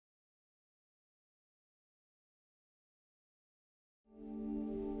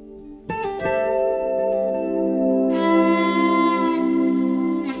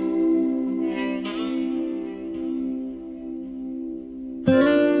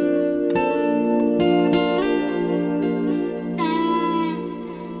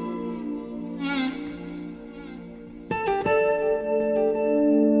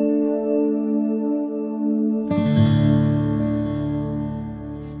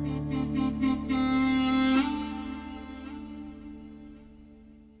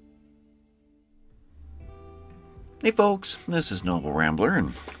Hey folks, this is Noble Rambler,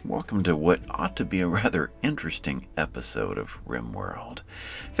 and welcome to what ought to be a rather interesting episode of RimWorld.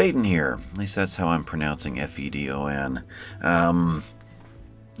 Faden here, at least that's how I'm pronouncing F-E-D-O-N.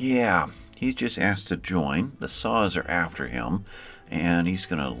 Yeah, he's just asked to join. The saws are after him, and he's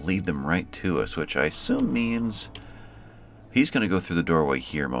going to lead them right to us, which I assume means he's going to go through the doorway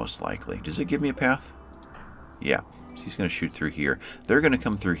here most likely. Does it give me a path? Yeah, so he's going to shoot through here. They're going to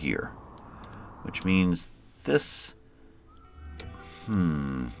come through here, which means this...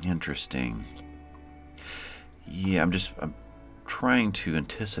 interesting. Yeah, I'm trying to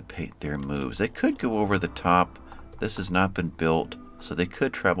anticipate their moves. They could go over the top. This has not been built, so they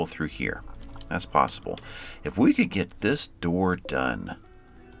could travel through here. That's possible. If we could get this door done,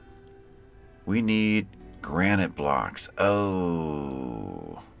 we need granite blocks.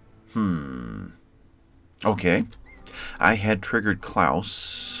 Oh. Okay. I had triggered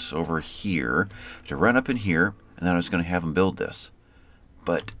Klaus over here to run up in here, and then I was going to have him build this.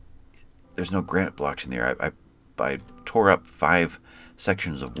 But there's no granite blocks in there. I tore up 5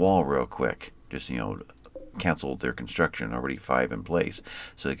 sections of wall real quick. Just, canceled their construction, already 5 in place,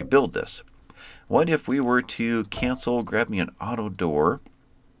 so they could build this. What if we were to cancel, grab me an auto door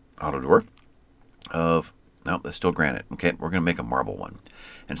of... Nope, that's still granite. Okay, we're going to make a marble one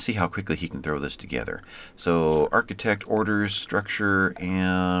and see how quickly he can throw this together. So, architect orders, structure,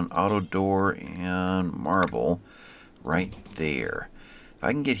 and auto door, and marble right there. If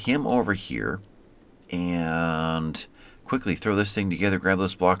I can get him over here and quickly throw this thing together, grab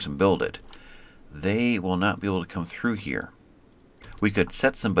those blocks, and build it, they will not be able to come through here. We could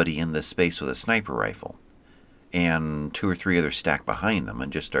set somebody in this space with a sniper rifle and 2 or 3 others stack behind them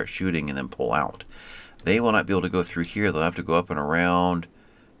and just start shooting and then pull out. They will not be able to go through here. They'll have to go up and around.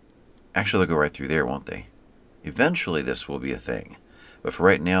 Actually, they'll go right through there, won't they? Eventually, this will be a thing. But for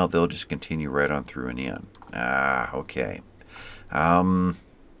right now, they'll just continue right on through and in. Okay. So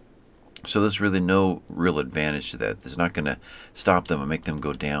there's really no real advantage to that. It's not going to stop them and make them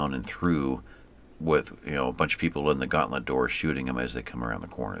go down and through with, a bunch of people in the gauntlet door shooting them as they come around the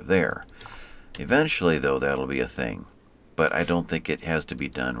corner there. Eventually, though, that'll be a thing. But I don't think it has to be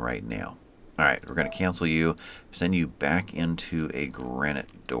done right now. Alright, we're going to cancel you, send you back into a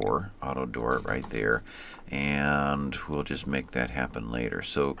granite door, auto door right there, and we'll just make that happen later.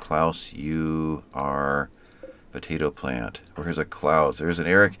 So, Klaus, you are potato plant. Where's a Klaus? There's an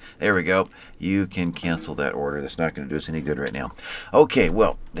Eric. There we go. You can cancel that order. That's not going to do us any good right now. Okay,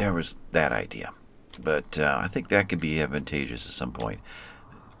 well, there was that idea. But I think that could be advantageous at some point.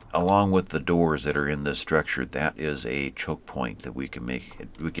 Along with the doors that are in this structure, that is a choke point that we can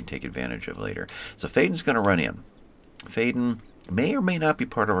take advantage of later. So Faden's going to run in. Faden may or may not be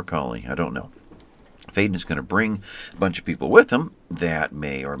part of our colony. I don't know. Faden is going to bring a bunch of people with him that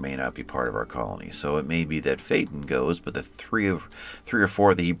may or may not be part of our colony. So it may be that Faden goes, but the three or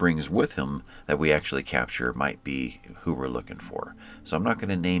four that he brings with him that we actually capture might be who we're looking for. So I'm not going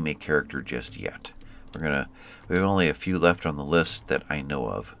to name a character just yet. We have only a few left on the list that I know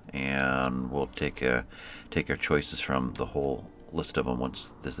of, and we'll take our choices from the whole list of them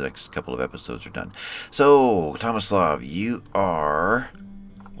once this next couple of episodes are done. So, Tomislav, you are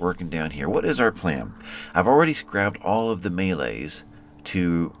working down here. What is our plan? I've already grabbed all of the melees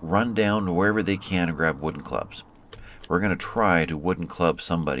to run down wherever they can and grab wooden clubs. We're going to try to wooden club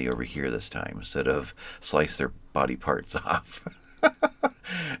somebody over here this time instead of slice their body parts off.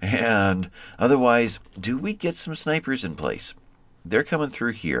 And otherwise, do we get some snipers in place? They're coming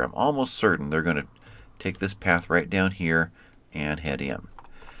through here. I'm almost certain they're going to take this path right down here and head in.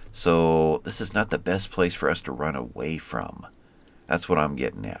 So this is not the best place for us to run away from. That's what I'm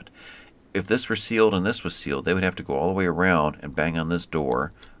getting at. If this were sealed and this was sealed, they would have to go all the way around and bang on this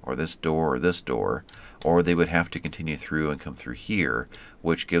door, or this door, or this door, or they would have to continue through and come through here,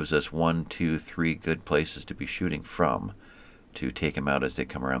 which gives us 1, 2, 3 good places to be shooting from to take them out as they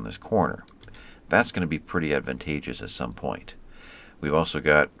come around this corner. That's going to be pretty advantageous at some point. We've also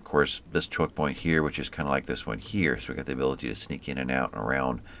got, of course, this choke point here, which is kind of like this one here, so we've got the ability to sneak in and out and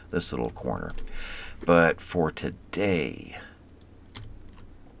around this little corner. But for today,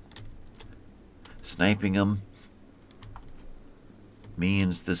 sniping them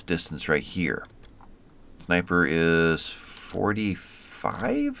means this distance right here. Sniper is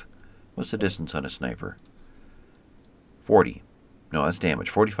 45? What's the distance on a sniper? 40. No, that's damage.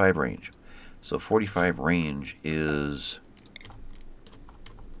 45 range. So 45 range is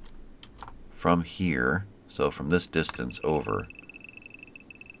from here. So from this distance over.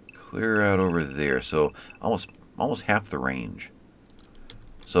 Clear out over there. So almost half the range.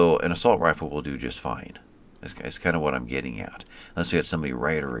 So an assault rifle will do just fine. That's kind of what I'm getting at. Unless we had somebody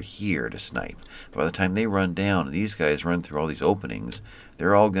right over here to snipe. But by the time they run down, these guys run through all these openings,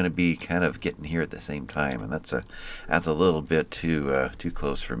 they're all going to be kind of getting here at the same time, and that's a little bit too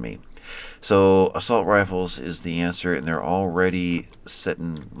close for me. So assault rifles is the answer, and they're already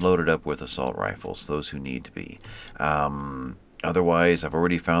sitting loaded up with assault rifles, those who need to be. Otherwise, I've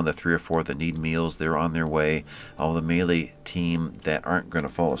already found the 3 or 4 that need meals. They're on their way. All the melee team that aren't going to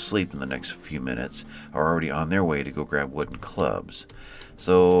fall asleep in the next few minutes are already on their way to go grab wooden clubs.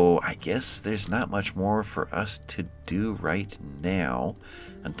 So I guess there's not much more for us to do right now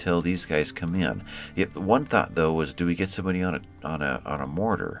until these guys come in. One thought though was, do we get somebody on a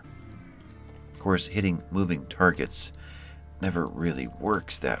mortar? Of course, hitting moving targets never really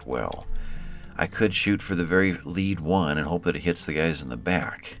works that well. I could shoot for the very lead one and hope that it hits the guys in the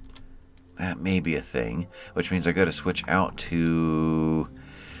back. That may be a thing, which means I got to switch out to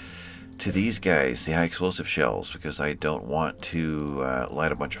these guys, the high explosive shells, because I don't want to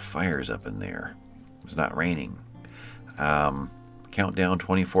light a bunch of fires up in there. It's not raining. Countdown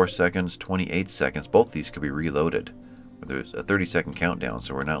 24 seconds, 28 seconds. Both these could be reloaded. There's a 30-second countdown,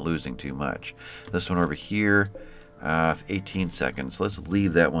 so we're not losing too much. This one over here, 18 seconds. Let's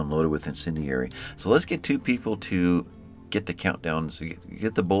leave that one loaded with incendiary. So let's get 2 people to get the countdowns,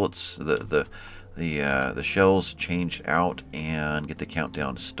 get the bullets, the shells changed out, and get the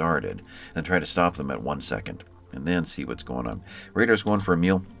countdown started. And try to stop them at 1 second, and then see what's going on. Raider's going for a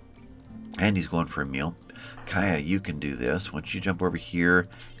meal. Andy's going for a meal. Kaya, you can do this. Once you jump over here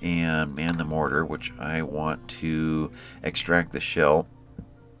and man the mortar, which I want to extract the shell.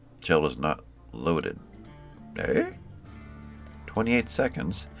 Shell is not loaded. Eh? 28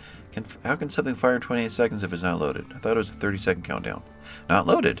 seconds? How can something fire in 28 seconds if it's not loaded? I thought it was a 30-second countdown. Not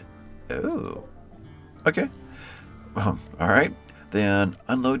loaded. Oh. Okay. Alright. Then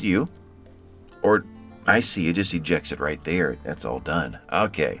unload you. Or, I see, it just ejects it right there. That's all done.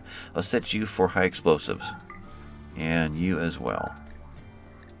 Okay. Let's set you for high explosives. And you as well.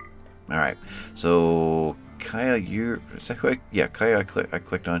 Alright. So, Kaya, yeah, Kaya I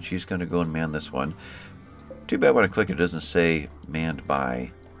clicked on. She's going to go and man this one. Too bad when I click it doesn't say manned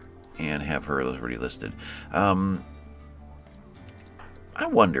by and have her already listed. I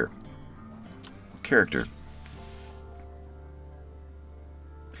wonder. Character.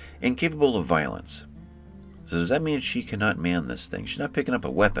 Incapable of violence. So does that mean she cannot man this thing? She's not picking up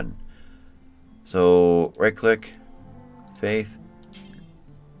a weapon. So right click. Faith.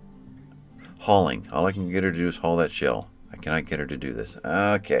 Hauling. All I can get her to do is haul that shell. I cannot get her to do this.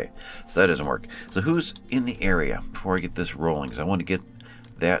 Okay. So that doesn't work. So who's in the area before I get this rolling? Because I want to get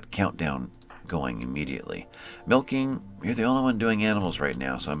that countdown going immediately. Milking. You're the only one doing animals right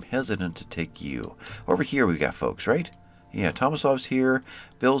now, so I'm hesitant to take you. Over here we got folks, right? Yeah, Tomasov's here.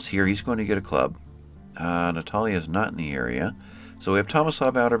 Bill's here. He's going to get a club. Natalia's not in the area. So we have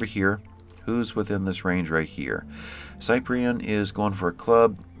Tomasov out over here. Who's within this range right here? Cyprian is going for a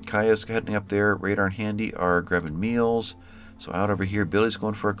club. Kaya's heading up there. Radar and Handy are grabbing meals. So out over here, Billy's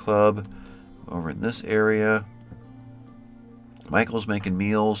going for a club. Over in this area, Michael's making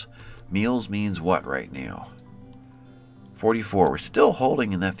meals. Meals means what right now? 44. We're still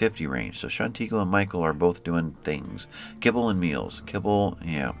holding in that 50 range. So Shantigo and Michael are both doing things. Kibble and meals. Kibble,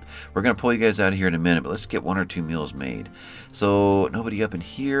 yeah. We're going to pull you guys out of here in a minute, but let's get 1 or 2 meals made. So nobody up in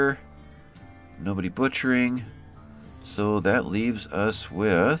here. Nobody butchering. So that leaves us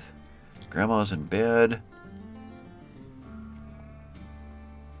with Grandma's in bed.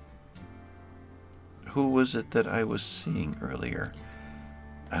 Who was it that I was seeing earlier?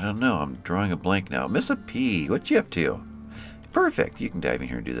 I don't know. I'm drawing a blank now. Miss a P, what you up to? Perfect. You can dive in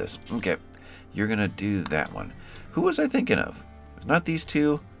here and do this. Okay. You're going to do that one. Who was I thinking of? Not these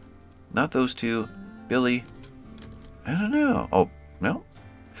two. Not those two. Billy. I don't know. Oh, no?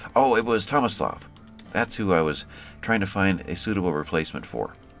 Oh, it was Tomislav. That's who I was trying to find a suitable replacement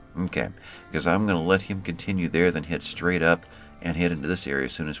for. Okay. Because I'm going to let him continue there, then hit straight up and head into this area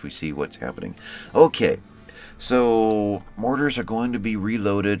as soon as we see what's happening. Okay. So, mortars are going to be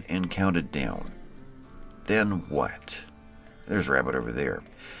reloaded and counted down. Then what? There's Rabbit over there.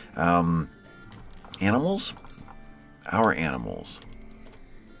 Animals? Our animals.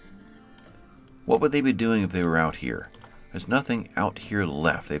 What would they be doing if they were out here? There's nothing out here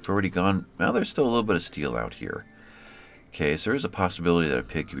left. They've already gone. Well, there's still a little bit of steel out here. Okay, so there's a possibility that a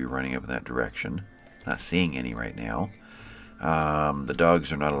pig could be running up in that direction. Not seeing any right now. The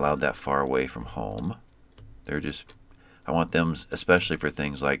dogs are not allowed that far away from home. They're just... I want them, especially for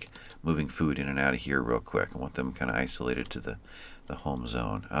things like moving food in and out of here real quick. I want them kind of isolated to the home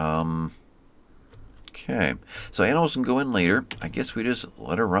zone. Okay. So animals can go in later. I guess we just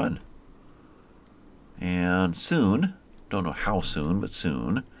let her run. And soon, don't know how soon, but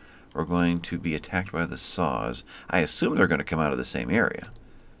soon, we're going to be attacked by the saws. I assume they're going to come out of the same area.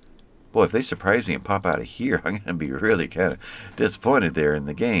 Boy, if they surprise me and pop out of here, I'm going to be really kind of disappointed there in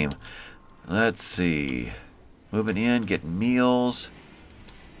the game. Let's see. Moving in, getting meals.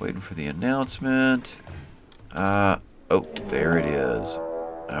 Waiting for the announcement. Oh, there it is.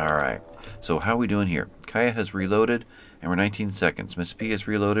 Alright. So how are we doing here? Kaya has reloaded, and we're 19 seconds. Miss P has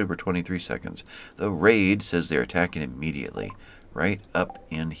reloaded, we're 23 seconds. The raid says they're attacking immediately. Right up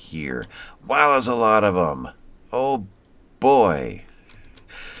in here. Wow, there's a lot of them. Oh, boy.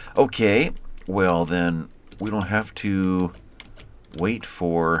 Okay, well then, we don't have to wait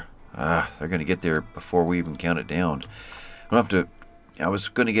for... they're going to get there before we even count it down. We don't have to... I was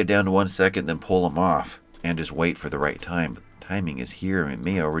going to get down to 1 second, then pull them off and just wait for the right time. But timing is here, and it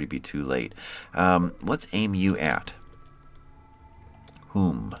may already be too late. Let's aim you at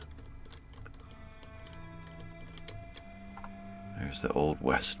whom? There's the Old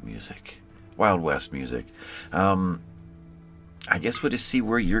West music. Wild West music. I guess we'll just see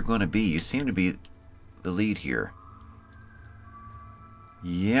where you're going to be. You seem to be the lead here.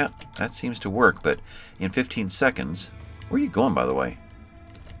 Yeah, that seems to work, but in 15 seconds... Where are you going, by the way?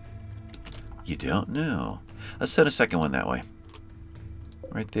 You don't know. Let's send a second one that way.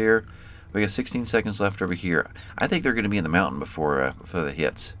 Right there. We got 16 seconds left over here. I think they're going to be in the mountain before the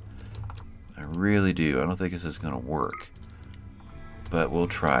hits. I really do. I don't think this is going to work. But we'll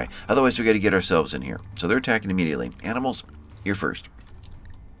try. Otherwise, we got to get ourselves in here. So they're attacking immediately. Animals, you're first.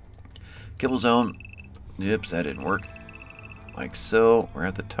 Kibble zone. Oops, that didn't work. Like so. We're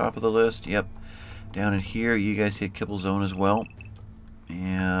at the top of the list. Yep. Down in here, you guys hit kibble zone as well.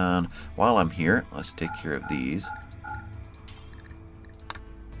 And while I'm here, let's take care of these.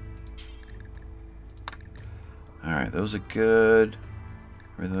 Alright, those are good.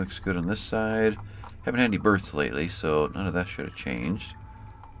 Everything looks good on this side. Haven't had any births lately, so none of that should have changed.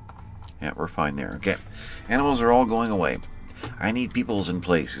 Yeah, we're fine there. Okay. Animals are all going away. I need peoples in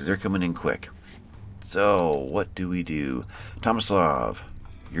place because they're coming in quick. So, what do we do? Tomislav,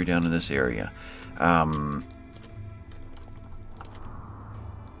 you're down in this area.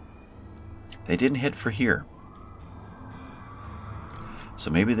 They didn't hit for here.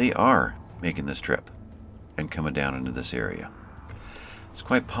 So maybe they are making this trip and coming down into this area. It's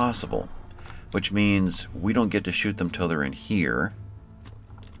quite possible. Which means we don't get to shoot them till they're in here.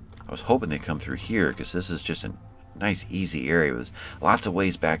 I was hoping they come through here because this is just a nice easy area with lots of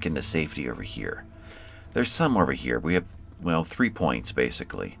ways back into safety over here. There's some over here. We have, well, 3 points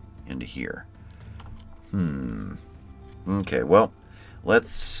basically into here. Okay, well,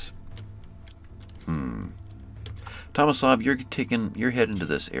 let's... Tomislav, you're heading to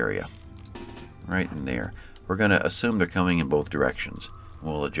this area. Right in there. We're going to assume they're coming in both directions.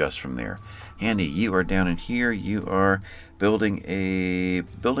 We'll adjust from there. Handy, you are down in here. You are building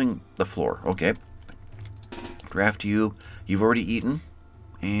the floor. Okay. Draft you. You've already eaten.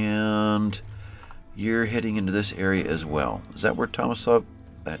 And you're heading into this area as well. Is that where Tomislav...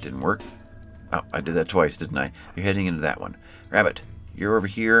 That didn't work. Oh, I did that twice, didn't I? You're heading into that one. Rabbit, you're over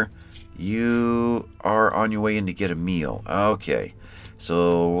here. You are on your way in to get a meal. Okay.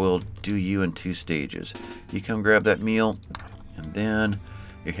 So we'll do you in 2 stages. You come grab that meal, and then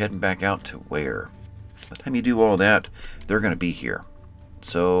you're heading back out to where? By the time you do all that, they're going to be here.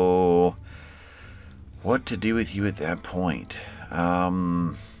 So, what to do with you at that point?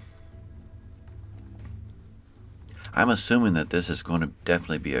 I'm assuming that this is going to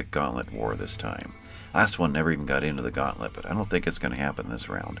definitely be a gauntlet war this time. Last one never even got into the gauntlet, but I don't think it's going to happen this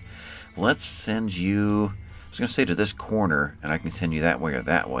round. Let's send you... I was going to say to this corner, and I can send you that way or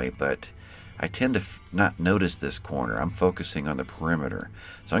that way, but I tend to not notice this corner. I'm focusing on the perimeter.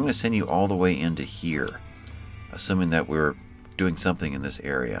 So I'm going to send you all the way into here, assuming that we're doing something in this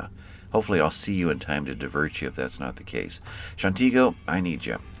area. Hopefully I'll see you in time to divert you if that's not the case. Shantigo, I need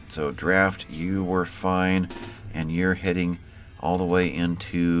you. So draft, you were fine, and you're heading all the way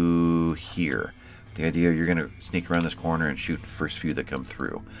into here. The idea you're going to sneak around this corner and shoot the first few that come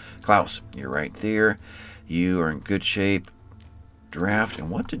through. Klaus, you're right there. You are in good shape. Draft, and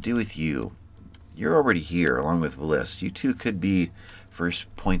what to do with you? You're already here along with Bliss. You two could be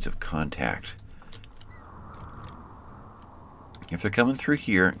first points of contact. If they're coming through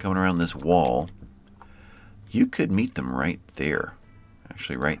here and coming around this wall, you could meet them right there.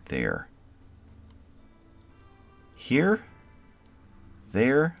 Actually, right there. Here?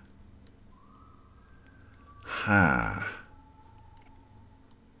 There? Ha.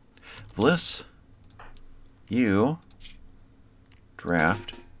 Bliss, you,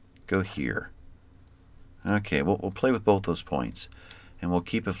 draft, go here. Okay, we'll play with both those points. and we'll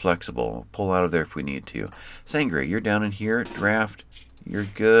keep it flexible. We'll pull out of there if we need to. Sangre, you're down in here. Draft, you're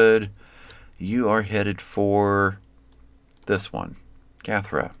good. You are headed for this one.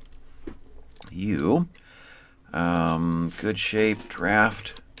 Cathra, you, good shape.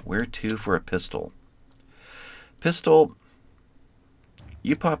 Draft, where to for a pistol? Pistol,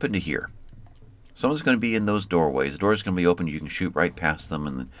 you pop into here. Someone's going to be in those doorways. The door's going to be open. You can shoot right past them,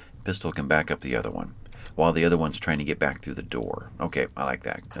 and the pistol can back up the other one while the other one's trying to get back through the door. Okay, I like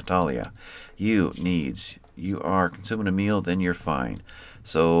that. Natalia, you are consuming a meal, then you're fine.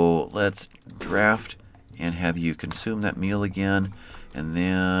 So let's draft and have you consume that meal again, and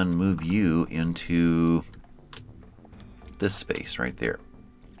then move you into this space right there.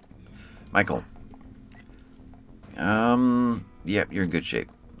 Michael, yep, you're in good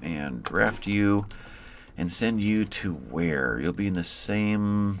shape. And draft you and send you to where? You'll be in the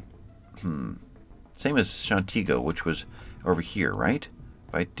same same as Shantigo, which was over here, right?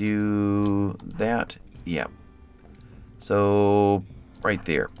 If I do that, yep. So right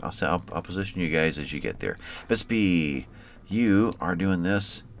there. I'll position you guys as you get there. Bispy, you are doing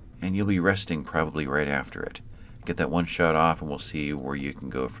this, and you'll be resting probably right after it. Get that one shot off, and we'll see where you can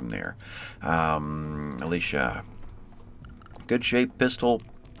go from there. Alicia, good shape, pistol,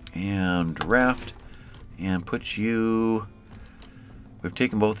 and draft, and put you... We've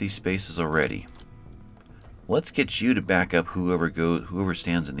taken both these spaces already. Let's get you to back up whoever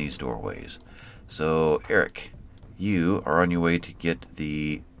stands in these doorways. So Eric, you are on your way to get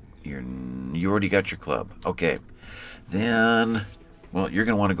the... You already got your club. Okay. Then, well, you're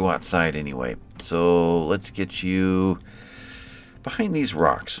going to want to go outside anyway. So let's get you behind these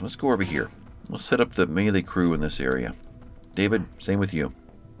rocks. Let's go over here. We'll set up the melee crew in this area. David, same with you.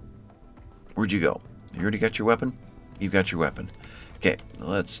 Where'd you go? You already got your weapon? You've got your weapon. Okay,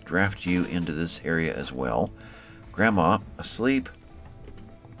 let's draft you into this area as well. Grandma, asleep.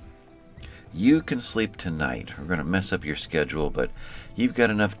 You can sleep tonight. We're going to mess up your schedule, but you've got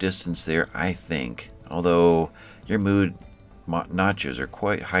enough distance there, I think. Although your mood notches are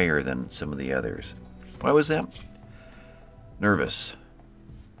quite higher than some of the others. Why was that? Nervous.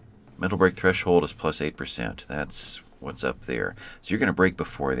 Mental break threshold is plus 8%. That's what's up there. So you're going to break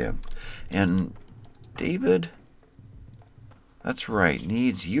before them. And David, that's right.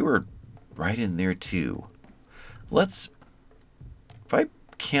 Needs, you are right in there too. Let's, if I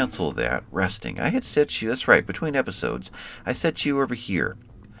cancel that, resting. I had set you, that's right, between episodes, I set you over here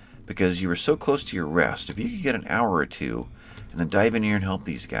because you were so close to your rest. If you could get an hour or two and then dive in here and help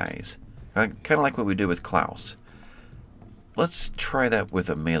these guys, kind of like what we did with Klaus. Let's try that with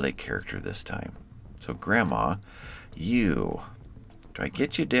a melee character this time. So Grandma, you, do I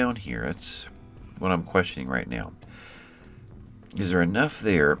get you down here? That's what I'm questioning right now. Is there enough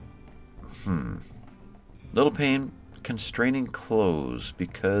there? Little pain, constraining clothes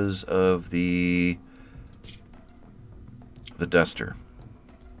because of the duster.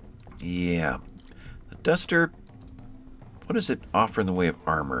 Yeah. The duster, what does it offer in the way of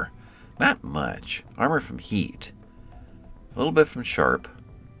armor? Not much. Armor from heat. A little bit from sharp.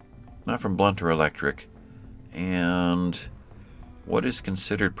 Not from blunt or electric. And what is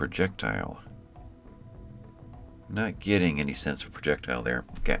considered projectile? Not getting any sense of projectile there.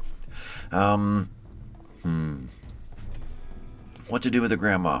 Okay. What to do with the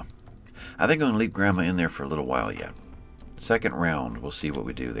grandma? I think I'm going to leave grandma in there for a little while yet. Second round, we'll see what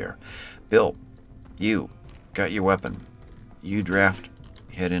we do there. Bill, you got your weapon. You draft,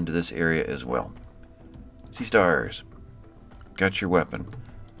 head into this area as well. Sea Stars, got your weapon.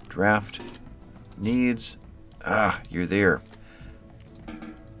 Draft, needs, you're there.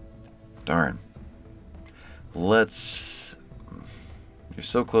 Darn. Let's, you're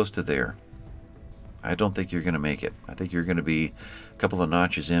so close to there. I don't think you're going to make it. I think you're going to be a couple of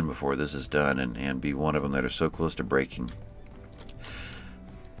notches in before this is done and be one of them that are so close to breaking.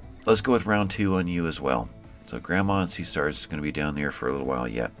 Let's go with round 2 on you as well. So Grandma and Sea Stars is going to be down there for a little while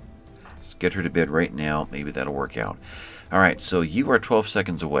yet. Let's get her to bed right now. Maybe that'll work out. Alright, so you are 12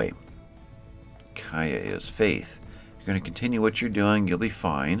 seconds away. Kaya is. Faith, you're going to continue what you're doing. You'll be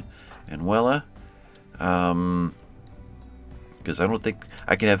fine. And Wella, because I don't think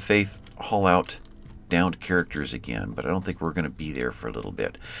I can have Faith haul out downed characters again, but I don't think we're going to be there for a little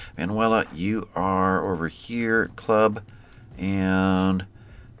bit. Manuela, you are over here, club, and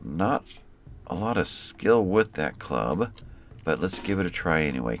not a lot of skill with that club, but let's give it a try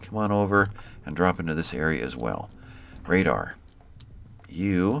anyway. Come on over and drop into this area as well. Radar,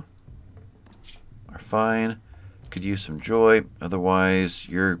 you are fine. Could use some joy. Otherwise,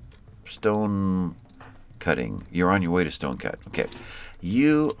 you're stone cutting. You're on your way to stone cut. Okay.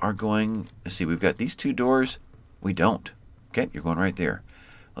 You are going, let's see, we've got these 2 doors. We don't. Okay, you're going right there.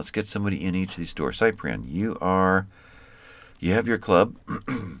 Let's get somebody in each of these doors. Cyprian, you have your club.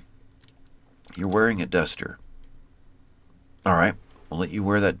 You're wearing a duster. All right, we'll let you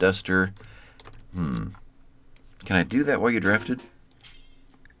wear that duster. Can I do that while you're drafted?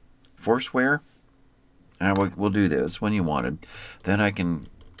 Force wear? We'll do this when you wanted. Then I can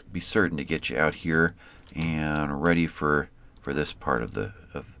be certain to get you out here and ready for this part of the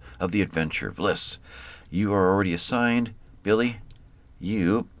adventure. Vliss, you are already assigned. Billy,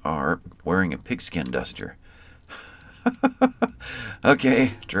 you are wearing a pigskin duster.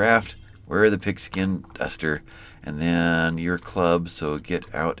 Okay, draft. Wear the pigskin duster, and then your club. So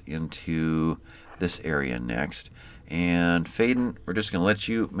get out into this area next. And Faden, we're just going to let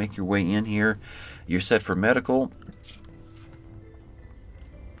you make your way in here. You're set for medical,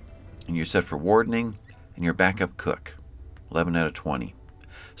 and you're set for wardening, and you're backup cook. 11 out of 20.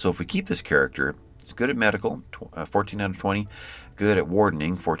 So if we keep this character, it's good at medical, 14 out of 20. Good at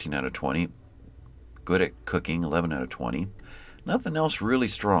wardening, 14 out of 20. Good at cooking, 11 out of 20. Nothing else really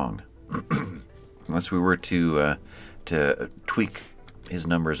strong. Unless we were to tweak his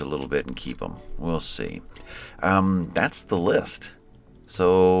numbers a little bit and keep them. We'll see. That's the list.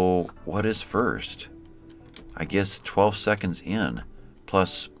 So what is first? I guess 12 seconds in,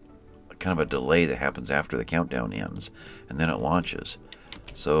 plus kind of a delay that happens after the countdown ends, and then it launches.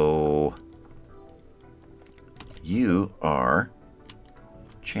 So you are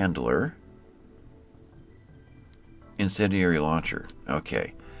Chandler, incendiary launcher.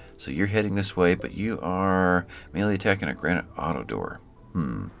 Okay, so you're heading this way, but you are melee attacking a granite auto door.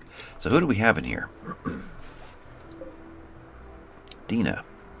 So who do we have in here? Dina.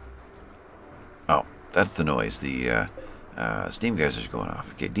 Oh, that's the noise. The steam geysers going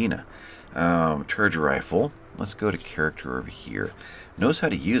off. Okay, Dina. Charge rifle. Let's go to character over here. Knows how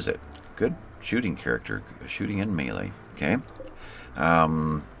to use it. Good shooting character. Shooting in melee. Okay.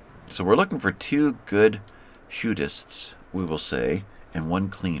 So we're looking for 2 good shootists, we will say, and 1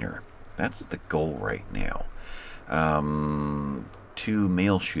 cleaner. That's the goal right now. 2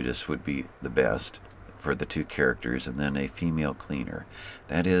 male shooters would be the best for the 2 characters, and then a female cleaner.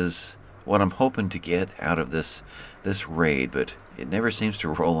 That is what I'm hoping to get out of this raid, but it never seems to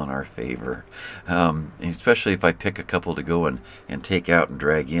roll in our favor. Especially if I pick a couple to go and take out and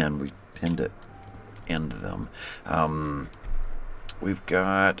drag in, we tend to end them. We've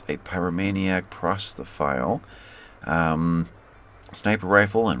got a pyromaniac, prosthephile, sniper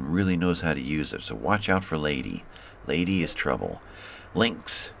rifle, and really knows how to use it, so watch out for Lady. Lady is trouble.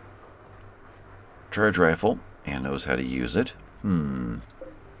 Lynx, charge rifle, and knows how to use it.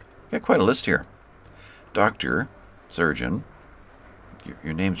 Got quite a list here. Doctor, surgeon.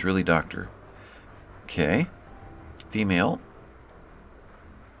 Your name's really Doctor. Okay. Female,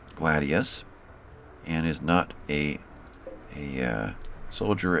 Gladius, and is not a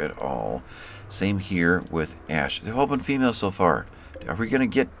soldier at all. Same here with Ash. They've all been female so far. Are we going to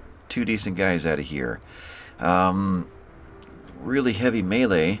get 2 decent guys out of here? Really heavy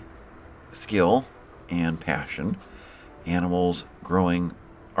melee skill and passion. Animals, growing,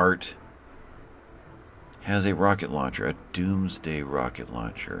 art. Has a rocket launcher, a doomsday rocket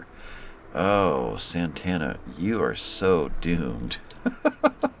launcher. Oh, Santana, you are so doomed.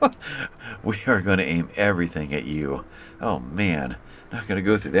 We are going to aim everything at you. Oh man, not going to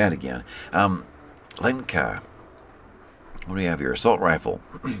go through that again. Lenka, what do we have here? Assault rifle.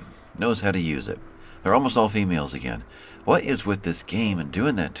 Knows how to use it. They're almost all females again. What is with this game and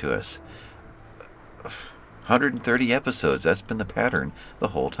doing that to us? 130 episodes. That's been the pattern the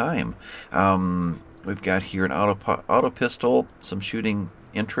whole time. We've got here an auto pistol, some shooting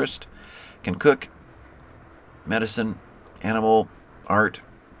interest. Can cook, medicine, animal, art.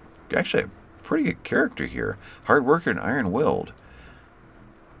 Actually, a pretty good character here. Hard worker and iron-willed.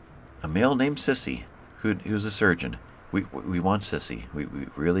 A male named Sissy, who's a surgeon. We want Sissy. We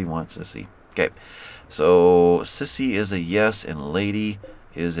really want Sissy. Okay, so Sissy is a yes, and Lady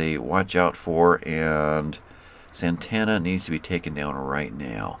is a watch out for, and Santana needs to be taken down right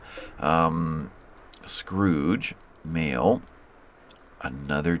now. Scrooge, male.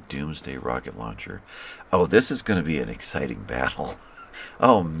 Another doomsday rocket launcher. Oh, this is going to be an exciting battle.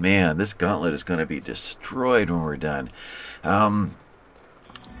 Oh man, this gauntlet is going to be destroyed when we're done.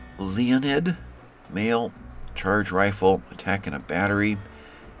 Leonid, male, charge rifle, attacking a battery,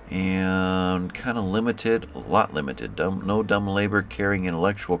 and kind of limited, a lot limited. No dumb labor, carrying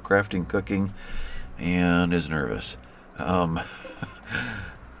intellectual, crafting, cooking, and is nervous.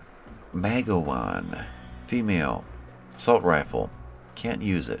 Magawan, female, assault rifle, can't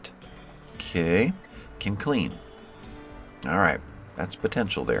use it. Okay, can clean. All right, that's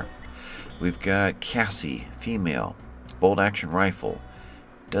potential there. We've got Cassie, female, bolt-action rifle.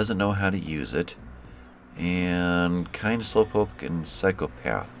 Doesn't know how to use it. And kind of slowpoke and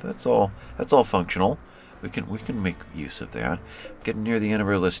psychopath. That's all functional. We can make use of that. Getting near the end of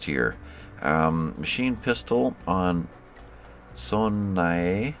our list here. Machine pistol on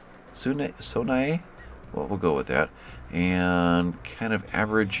Sonae. Well, we'll go with that. And kind of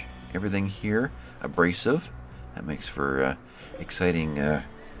average everything here. Abrasive. That makes for exciting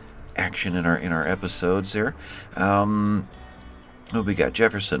action in our episodes there. What we got?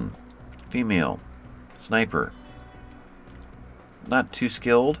 Jefferson, female, sniper. Not too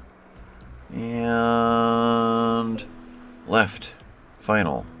skilled. And left,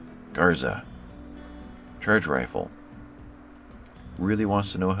 final, Garza. Charge rifle. Really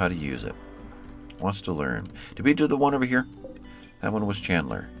wants to know how to use it. Wants to learn. Did we do the one over here? That one was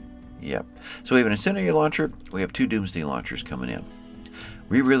Chandler. Yep. So we have an incendiary launcher. We have 2 doomsday launchers coming in.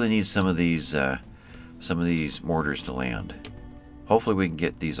 We really need some of these mortars to land. Hopefully we can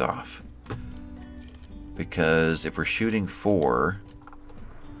get these off. Because if we're shooting 4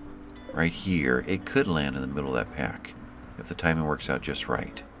 right here, it could land in the middle of that pack if the timing works out just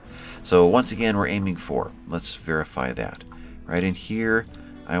right. So once again, we're aiming 4. Let's verify that. Right in here,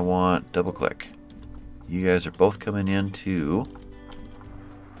 I want double click. You guys are both coming in to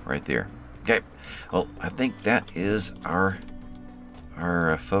right there. Okay. Well, I think that is our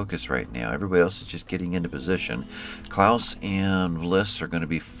focus right now. Everybody else is just getting into position. Klaus and Vliss are going to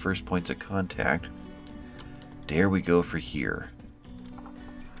be first points of contact. Dare we go for here?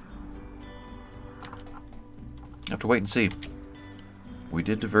 Have to wait and see. We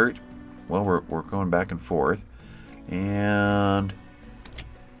did divert. Well, we're going back and forth. And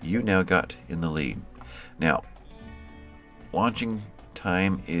you now got in the lead. Now, launching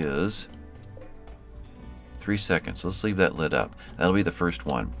time is 3 seconds. Let's leave that lit up. That'll be the first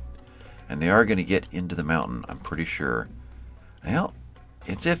one. And they are going to get into the mountain, I'm pretty sure. Well,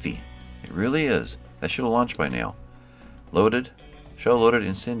 it's iffy. It really is. That should have launched by now. Loaded. Shell loaded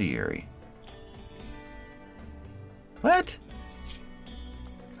incendiary. What?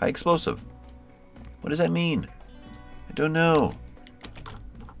 High explosive. What does that mean? I don't know.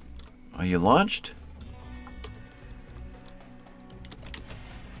 Are you launched?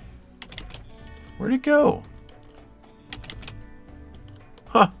 Where'd it go?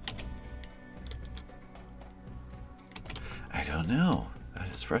 Huh. I don't know. That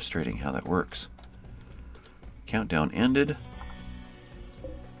is frustrating how that works. Countdown ended.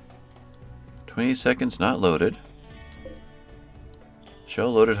 20 seconds not loaded.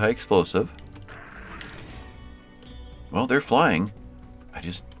 Shell loaded high explosive. Well, they're flying. I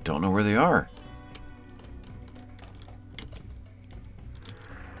just don't know where they are.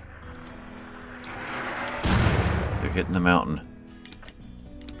 They're hitting the mountain.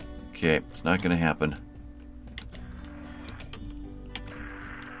 Okay, it's not going to happen.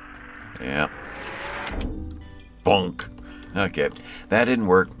 Yeah. Bonk. Okay, that didn't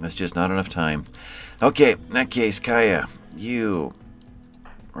work. That's just not enough time. Okay, in that case, Kaya, you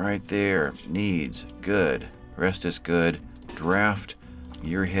right there needs good. Rest is good. Draft,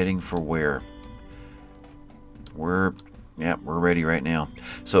 you're heading for where? We're ready right now.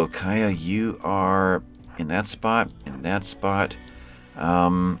 So Kaya, you are in that spot, in that spot,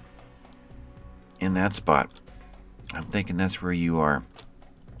 in that spot. I'm thinking that's where you are.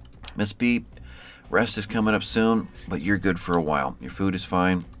 Miss B, rest is coming up soon, but you're good for a while. Your food is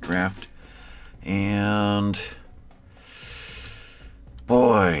fine. Draft. And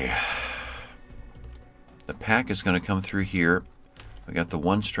boy, the pack is going to come through here. We got the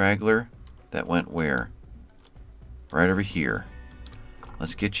one straggler that went where? Right over here.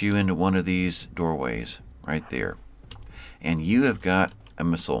 Let's get you into one of these doorways right there. And you have got a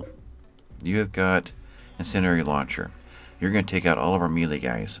missile. You have got incendiary launcher. You're going to take out all of our melee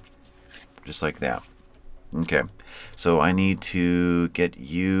guys. Just like that. Okay. So I need to get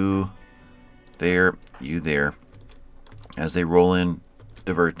you there, you there. As they roll in,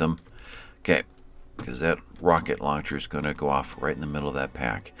 divert them. Okay. Because that rocket launcher is going to go off right in the middle of that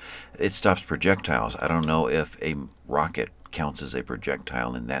pack. It stops projectiles. I don't know if a rocket counts as a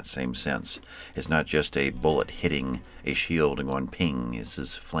projectile in that same sense. It's not just a bullet hitting a shield and going ping. It's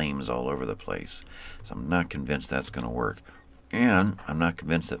just flames all over the place. So I'm not convinced that's going to work. And I'm not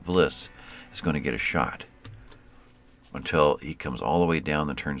convinced that Vliss is going to get a shot until he comes all the way down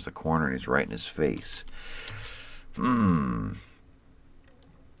and turns the corner and he's right in his face. Vliss,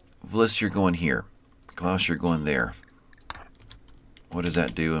 you're going here. Klaus, you're going there. What does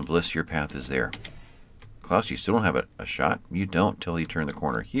that do? And Vliss, your path is there. Klaus, you still don't have a shot. You don't till you turn the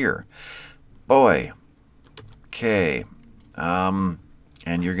corner here. Boy. Okay. And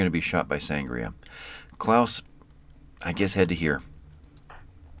you're going to be shot by Sangria. Klaus, I guess head to here.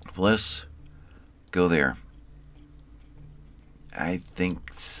 Bliss, go there. I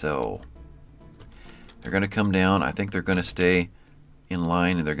think so. They're going to come down. I think they're going to stay in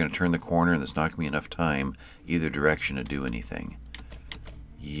line, and they're going to turn the corner, and there's not going to be enough time either direction to do anything.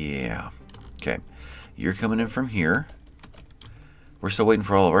 Yeah. Okay. You're coming in from here. We're still waiting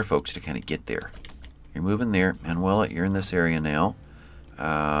for all of our folks to kind of get there. You're moving there. Manuela, you're in this area now.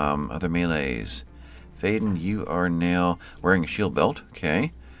 Other melees. Faden, you are now wearing a shield belt.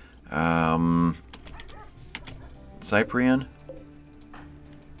 Okay. Cyprian,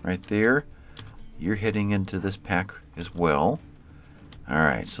 right there. You're heading into this pack as well.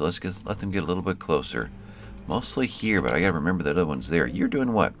 Alright, so let them get a little bit closer. Mostly here, but I gotta remember that other one's there. You're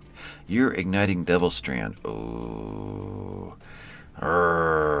doing what? You're igniting Devil Strand. Oh.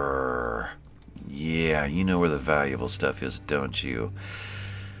 Yeah, you know where the valuable stuff is, don't you?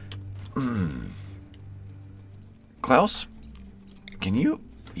 Klaus? Can you?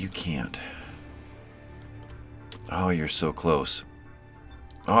 You can't. Oh, you're so close.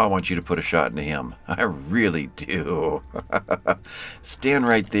 Oh, I want you to put a shot into him. I really do. Stand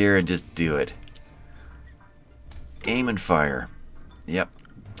right there and just do it. Aim and fire. Yep.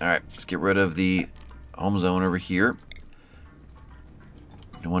 Alright, let's get rid of the home zone over here.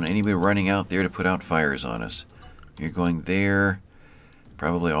 Don't want anybody running out there to put out fires on us. You're going there,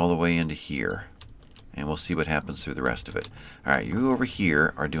 probably all the way into here. And we'll see what happens through the rest of it. Alright, you over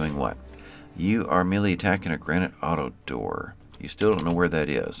here are doing what? You are merely attacking a granite auto door. You still don't know where that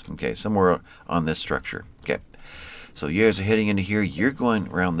is. Okay, somewhere on this structure. Okay, so you guys are heading into here. You're going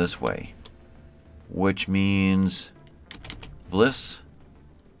around this way, which means Bliss,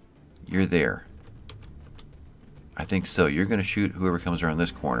 you're there. I think so. You're going to shoot whoever comes around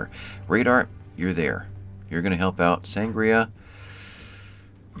this corner. Radar, you're there. You're going to help out. Sangria,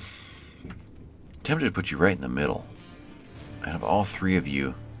 tempted to put you right in the middle. I have all three of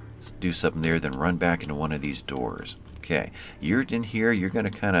you do something there, then run back into one of these doors. Okay, you're in here. You're going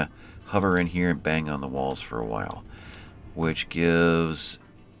to kind of hover in here and bang on the walls for a while, which gives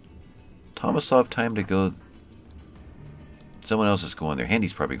Tomislav time to go. Someone else is going there.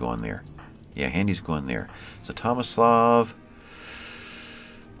 Handy's probably going there. Yeah, Handy's going there. So Tomislav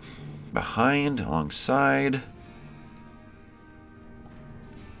behind, alongside.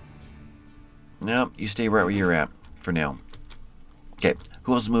 No, you stay right where you're at for now. Okay,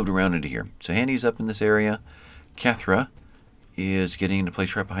 who else moved around into here? So Handy's up in this area. Cathra is getting into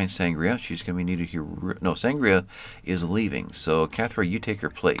place right behind Sangria. She's going to be needed here. No, Sangria is leaving. So Cathra, you take her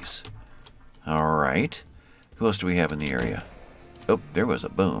place. All right. Who else do we have in the area? Oh, there was a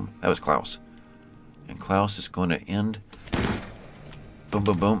boom. That was Klaus. And Klaus is going to end. Boom,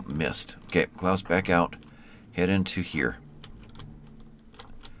 boom, boom. Missed. Okay, Klaus back out. Head into here.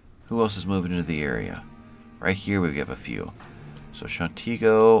 Who else is moving into the area? Right here we have a few. So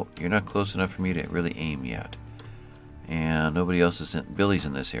Shantigo, you're not close enough for me to really aim yet. And nobody else is in. Billy's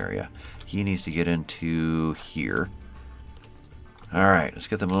in this area. He needs to get into here. Alright, let's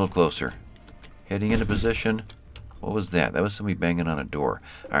get them a little closer. Heading into position. What was that? That was somebody banging on a door.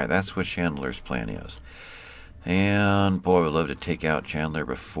 Alright, that's what Chandler's plan is. And boy, I would love to take out Chandler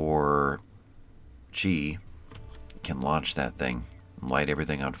before she can launch that thing. Light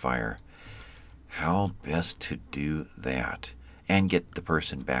everything on fire. How best to do that? And get the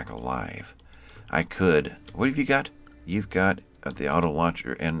person back alive. I could. What have you got? You've got the auto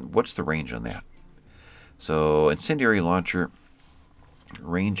launcher. And what's the range on that? So, incendiary launcher,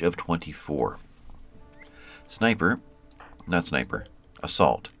 range of 24. Sniper, not sniper,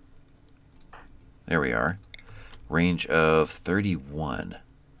 assault. There we are. Range of 31.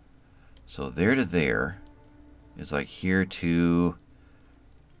 So there to there is like here to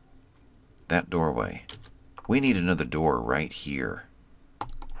that doorway. We need another door right here.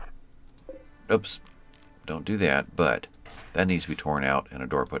 Oops. Don't do that, but that needs to be torn out and a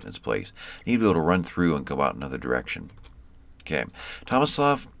door put in its place. You need to be able to run through and go out another direction. Okay.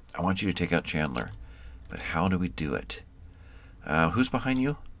 Tomislav, I want you to take out Chandler. But how do we do it? Who's behind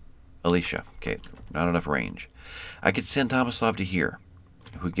you? Alicia. Okay, not enough range. I could send Tomislav to here.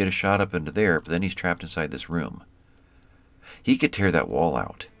 Who would get a shot up into there, but then he's trapped inside this room. He could tear that wall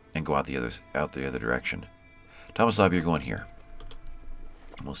out and go out the other direction. Tomislav, you're going here.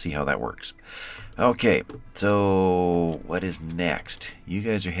 We'll see how that works. Okay, so what is next? You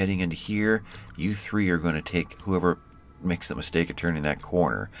guys are heading into here. You three are going to take whoever makes the mistake of turning that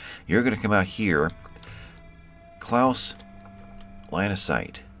corner. You're going to come out here. Klaus, line of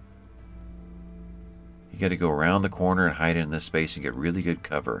sight. You got to go around the corner and hide in this space and get really good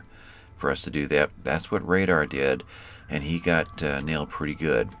cover for us to do that. That's what Radar did, and he got nailed pretty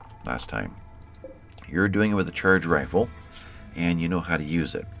good last time. You're doing it with a charge rifle, and you know how to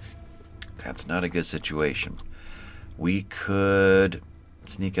use it. That's not a good situation. We could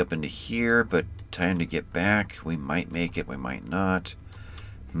sneak up into here, but time to get back. We might make it, we might not.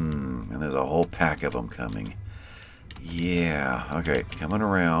 And there's a whole pack of them coming. Yeah, okay, coming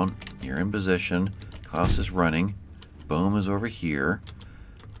around. You're in position. Klaus is running. Boom is over here.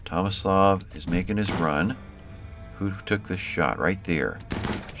 Tomislav is making his run. Who took this shot? Right there.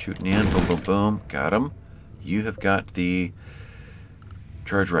 Shooting in. Boom, boom, boom. Got him. You have got the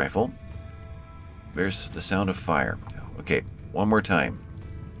charge rifle. There's the sound of fire. Okay, one more time.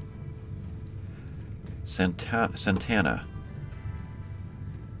 Santana.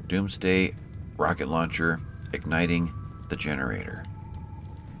 Doomsday rocket launcher igniting the generator.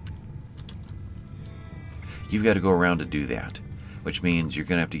 You've got to go around to do that, which means you're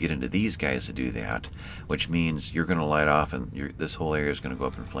going to have to get into these guys to do that, which means you're going to light off and this whole area is going to go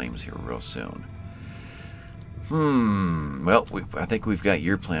up in flames here real soon. Well, I think we've got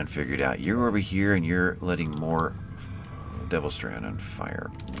your plan figured out. You're over here and you're letting more Devil Strand on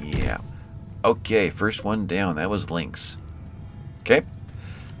fire. Yeah. Okay, first one down. That was Lynx. Okay.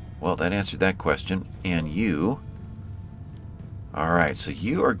 Well, that answered that question. And you... Alright, so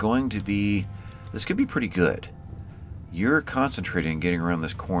you are going to be... This could be pretty good. You're concentrating on getting around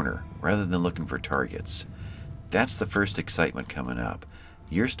this corner rather than looking for targets. That's the first excitement coming up.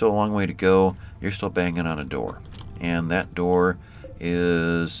 You're still a long way to go. You're still banging on a door. And that door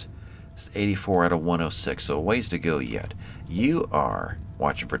is 84 out of 106, so a ways to go yet. You are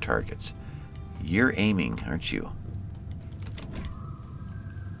watching for targets. You're aiming, aren't you?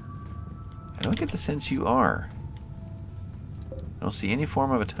 I don't get the sense you are. I don't see any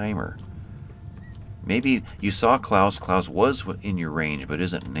form of a timer. Maybe you saw Klaus. Klaus was in your range, but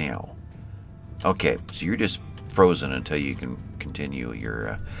isn't now. Okay, so you're just frozen until you can continue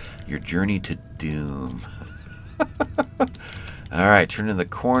your journey to doom. All right, turning the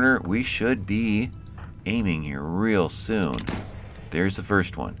corner. We should be aiming here real soon. There's the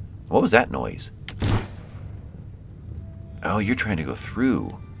first one. What was that noise? Oh, you're trying to go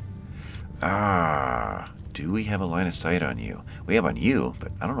through. Ah, do we have a line of sight on you? We have on you,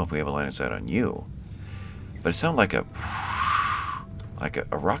 but I don't know if we have a line of sight on you. But it sounded like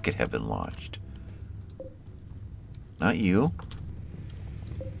a rocket had been launched. Not you.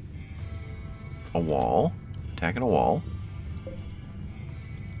 A wall. Attacking a wall.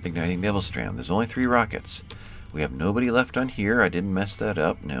 Igniting Devil Strand. There's only 3 rockets. We have nobody left on here. I didn't mess that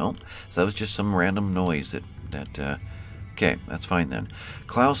up. No. So that was just some random noise that okay, that's fine then.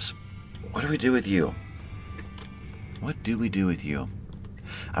 Klaus, what do we do with you? What do we do with you?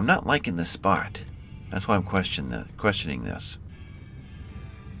 I'm not liking this spot. That's why I'm questioning this.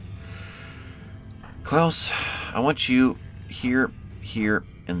 Klaus, I want you here, here,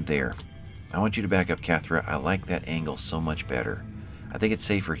 and there. I want you to back up Cathra. I like that angle so much better. I think it's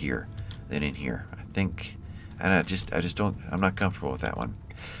safer here than in here. I think, and I just don't, I'm not comfortable with that one.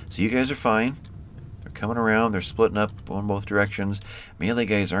 So you guys are fine. They're coming around. They're splitting up, going both directions. Melee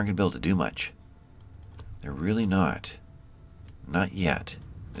guys aren't going to be able to do much. They're really not. Not yet.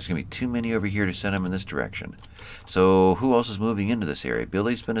 There's going to be too many over here to send them in this direction. So who else is moving into this area?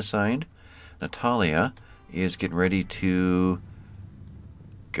 Billy's been assigned. Natalia is getting ready to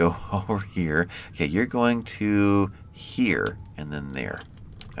go over here. Okay, you're going to here and then there.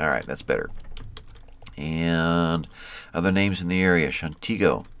 All right, that's better. And other names in the area.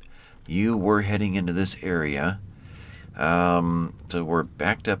 Shantigo, you were heading into this area. So we're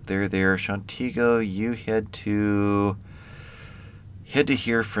backed up there. Shantigo, you head to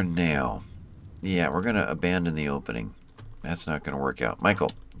here for now. Yeah, we're going to abandon the opening. That's not going to work out.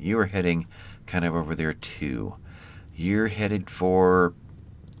 Michael, you are heading kind of over there too. You're headed for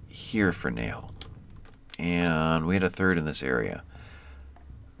here for now. And we had a third in this area.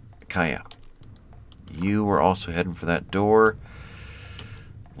 Kaya, you were also heading for that door.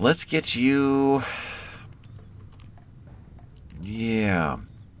 Let's get you... Yeah.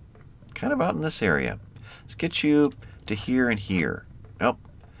 Kind of out in this area. Let's get you to here and here. Nope.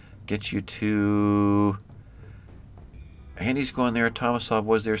 Get you to... Andy's going there. Tomislav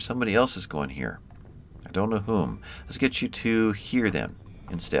was there. Somebody else is going here. I don't know whom. Let's get you to here then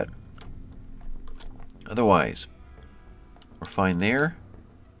instead. Otherwise, we're fine there.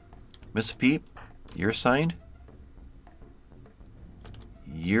 Miss Peep, you're assigned.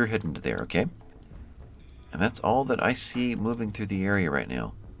 You're heading to there, okay? And that's all that I see moving through the area right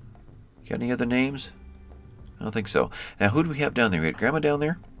now. Got any other names? I don't think so. Now, who do we have down there? We had Grandma down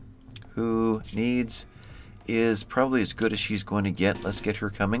there, who is probably as good as she's going to get. Let's get her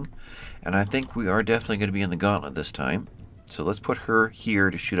coming. And I think we are definitely going to be in the gauntlet this time. So let's put her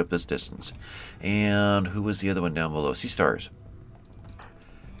here to shoot up this distance. And who was the other one down below? Sea Stars.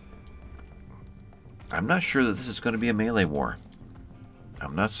 I'm not sure that this is going to be a melee war.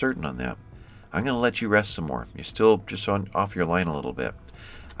 I'm not certain on that. I'm going to let you rest some more. You're still just off your line a little bit.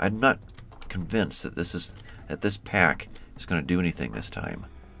 I'm not convinced that this pack is going to do anything this time.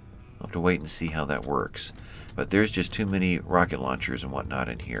 I'll have to wait and see how that works. But there's just too many rocket launchers and whatnot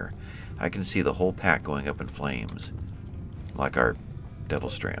in here. I can see the whole pack going up in flames. Like our Devil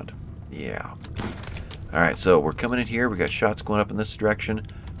Strand. Yeah. Alright, so we're coming in here. We got shots going up in this direction.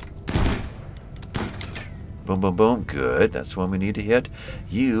 Boom, boom, boom. Good. That's the one we need to hit.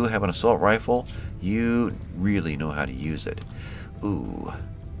 You have an assault rifle. You really know how to use it. Ooh.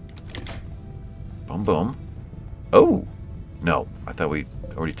 Boom, boom. Oh! No. I thought we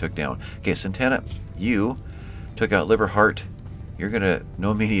already took down. Okay, Santana, you took out liver, heart. You're going to,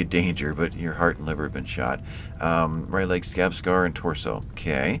 no immediate danger, but your heart and liver have been shot. Right leg, scab, scar, and torso.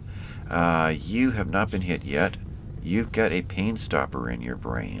 Okay. You have not been hit yet. You've got a pain stopper in your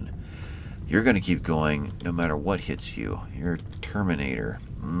brain. You're going to keep going no matter what hits you. You're Terminator.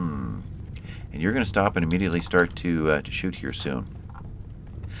 And you're going to stop and immediately start to shoot here soon.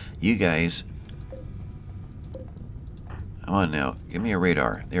 You guys, come on now. Give me a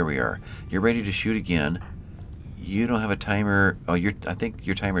radar. There we are. You're ready to shoot again. You don't have a timer. Oh, I think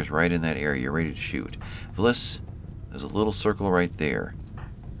your timer is right in that area. You're ready to shoot. Bliss, there's a little circle right there.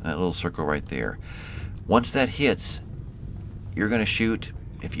 That little circle right there. Once that hits, you're going to shoot.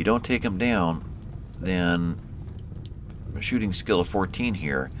 If you don't take them down, then a shooting skill of 14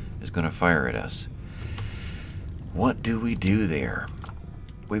 here is going to fire at us. What do we do there?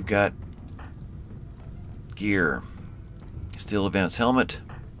 We've got gear. Steel advanced helmet.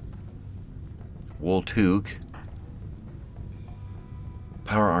 Wool toque.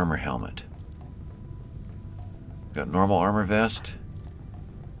 Power armor helmet. Got normal armor vest.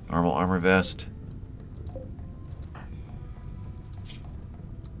 Normal armor vest.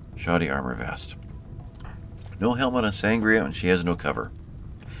 Shoddy armor vest. No helmet on Sangria, and she has no cover.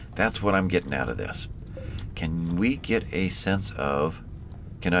 That's what I'm getting out of this. Can we get a sense of...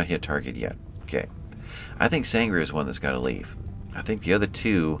 Cannot hit target yet. Okay. I think Sangria is one that's got to leave. I think the other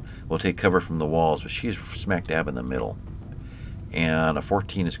two will take cover from the walls, but she's smack dab in the middle. And a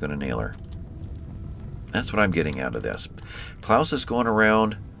 14 is going to nail her. That's what I'm getting out of this. Klaus is going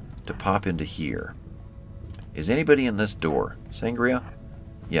around to pop into here. Is anybody in this door? Sangria?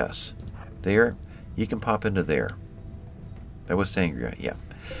 Yes. There. You can pop into there. That was Sangria. Yeah.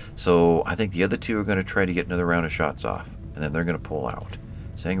 So I think the other two are going to try to get another round of shots off. And then they're going to pull out.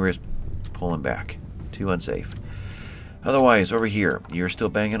 Sangria's pulling back. Too unsafe. Otherwise, over here, you're still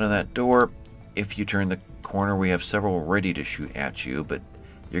banging on that door. If you turn the corner, we have several ready to shoot at you, but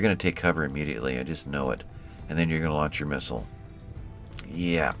you're going to take cover immediately. I just know it. And then you're going to launch your missile.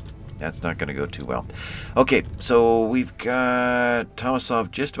 Yeah, that's not going to go too well. Okay, so we've got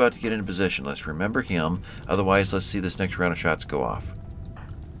Tomasov just about to get into position. Let's remember him. Otherwise, let's see this next round of shots go off.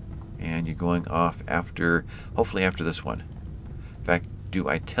 And you're going off after, hopefully after this one. In fact, do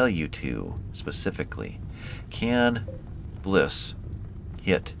I tell you to specifically? Can Bliss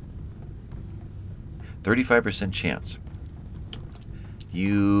hit? 35% chance.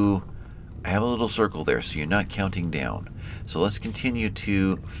 You have a little circle there, so you're not counting down. So let's continue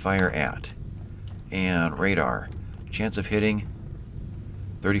to fire at. And radar. Chance of hitting,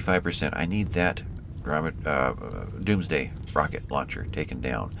 35%. I need that Doomsday rocket launcher taken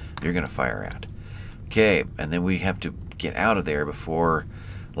down. You're going to fire at. Okay, and then we have to get out of there before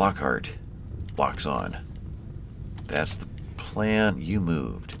Lockhart locks on. That's the plan. You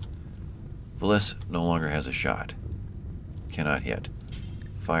moved. Bliss no longer has a shot. Cannot hit.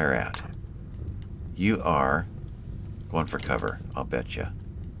 Fire at. You are going for cover, I'll bet you.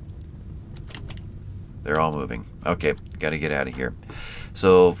 They're all moving. Okay, got to get out of here.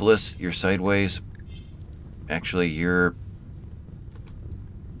 So, Bliss, you're sideways. Actually, you're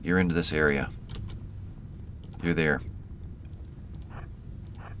into this area. You're there.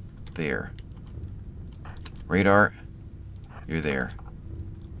 There. Radar, you're there.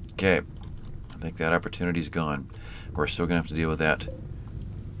 Okay. I think that opportunity's gone. We're still going to have to deal with that.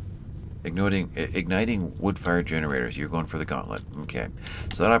 Igniting wood-fired generators. You're going for the gauntlet. Okay.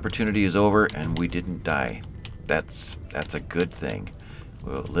 So that opportunity is over, and we didn't die. That's a good thing.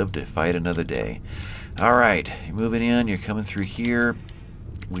 We'll live to fight another day. All right. You're moving in. You're coming through here.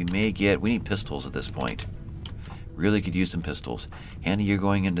 We need pistols at this point. Really could use some pistols. Handy, you're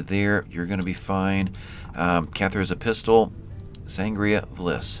going into there. You're going to be fine. Cather has a pistol. Sangria,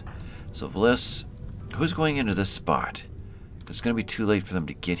 Bliss. So Bliss, who's going into this spot? It's going to be too late for them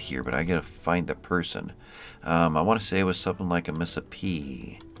to get here, but I got to find the person. I want to say it was something like a Miss a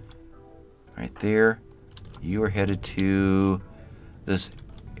P. Right there. You are headed to this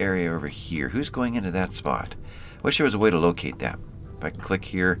area over here. Who's going into that spot? Wish there was a way to locate that. If I can click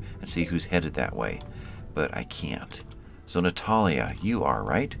here and see who's headed that way. But I can't. So Natalia, you are,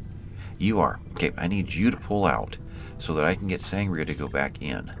 right? You are. Okay, I need you to pull out so that I can get Sangria to go back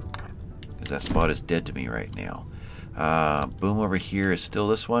in. Because that spot is dead to me right now. Boom over here is still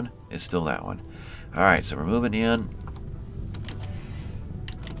this one. It's still that one. Alright, so we're moving in.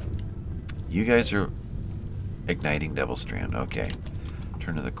 You guys are igniting Devil Strand. Okay.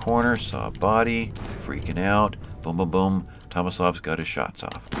 Turn to the corner. Saw a body. Freaking out. Boom, boom, boom. Tomaslav's got his shots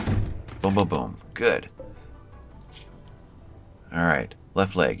off. Boom, boom, boom. Good. Alright.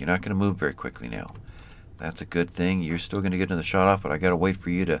 Left leg. You're not going to move very quickly now. That's a good thing. You're still going to get another shot off, but I got to wait for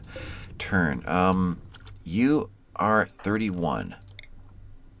you to turn. You are 31.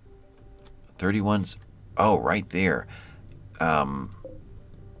 31's... Oh, right there.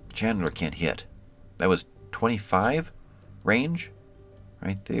 Chandler can't hit. That was 25 range.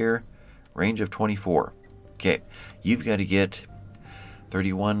 Right there. Range of 24. Okay. You've got to get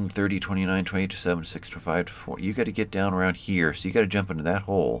 31, 30, 29, 28, 27, 6, 5, 4. You got to get down around here. So you got to jump into that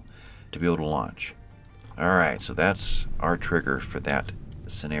hole to be able to launch. Alright, so that's our trigger for that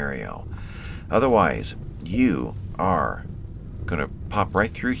scenario. Otherwise, you are going to pop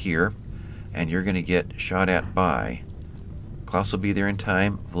right through here, and you're going to get shot at by... Klaus will be there in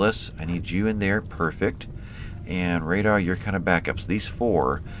time. Bliss, I need you in there. Perfect. And Radar, you're kind of back up. So these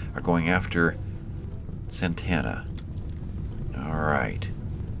four are going after Santana. Alright.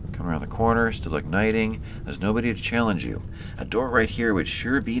 Come around the corner, still igniting. There's nobody to challenge you. A door right here would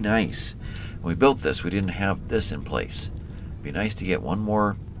sure be nice. When we built this, we didn't have this in place. It'd be nice to get one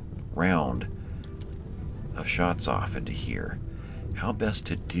more round of shots off into here. How best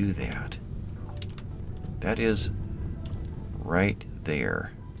to do that? That is right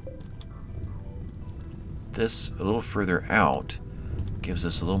there. This, a little further out, gives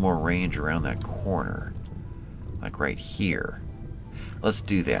us a little more range around that corner. Like right here. Let's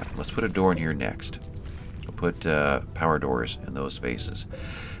do that. Let's put a door in here next. We'll put power doors in those spaces.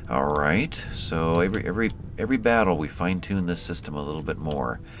 Alright, so every battle we fine-tune this system a little bit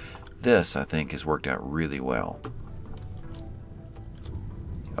more. This, I think, has worked out really well.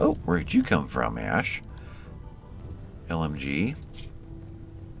 Oh, where'd you come from, Ash? LMG.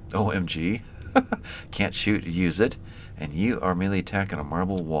 OMG. Can't shoot, use it. And you are merely attacking a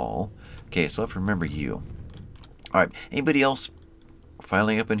marble wall. Okay, so I have to remember you. Alright, anybody else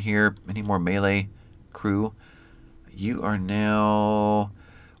filing up in here? Any more melee crew? You are now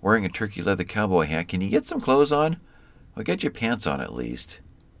wearing a turkey leather cowboy hat. Can you get some clothes on? Well, get your pants on at least.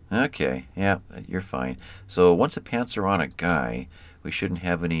 Okay, yeah, you're fine. So once the pants are on a guy, we shouldn't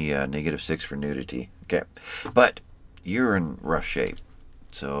have any -6 for nudity. Okay, but you're in rough shape.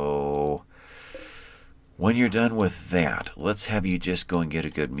 So when you're done with that, let's have you just go and get a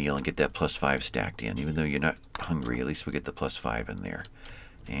good meal and get that +5 stacked in. Even though you're not hungry, at least we'll get the +5 in there.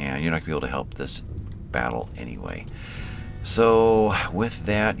 And you're not going to be able to help this battle anyway. So with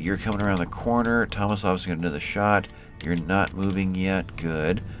that, you're coming around the corner. Tomaslav's going to another shot. You're not moving yet.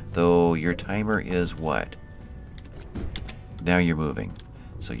 Good. Though your timer is what? Now you're moving.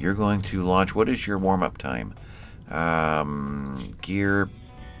 So you're going to launch. What is your warm-up time? Gear,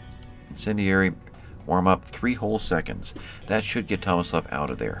 incendiary, warm-up, 3 whole seconds. That should get Tomaslav out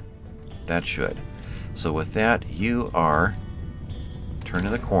of there. That should. So with that, you are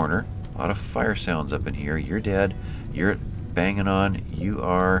turning the corner. A lot of fire sounds up in here. You're dead. You're banging on. You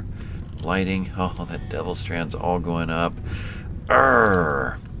are lighting. Oh, that devil strand's all going up.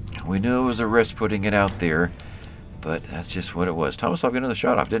 Urgh. We knew it was a risk putting it out there, but that's just what it was. Tomaslav got another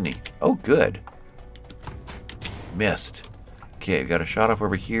shot off, didn't he? Oh, good. Missed. Okay, we got a shot off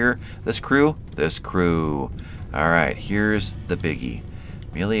over here. This crew. Alright, here's the biggie.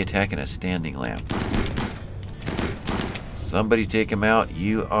 Melee attacking a standing lamp. Somebody take him out.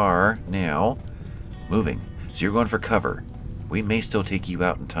 You are now moving. So you're going for cover. We may still take you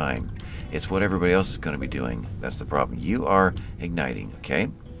out in time. It's what everybody else is going to be doing. That's the problem. You are igniting, okay?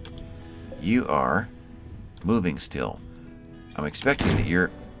 You are moving still. I'm expecting that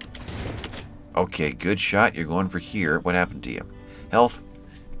you're... Okay, good shot. You're going for here. What happened to you? Health.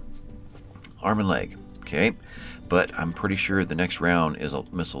 Arm and leg. Okay. But I'm pretty sure the next round is a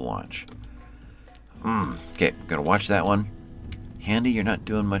missile launch. Okay, we're going to watch that one. Handy, you're not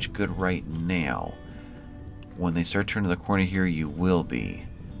doing much good right now. When they start turning the corner here, you will be.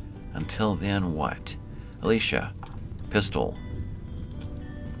 Until then, what? Alicia. Pistol.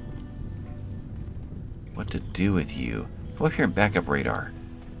 What to do with you? Come up here and back up radar.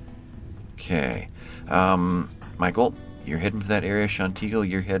 Okay. Michael, you're heading for that area. Shantigo,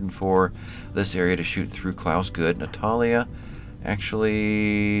 you're heading for this area to shoot through Klaus. Good. Natalia,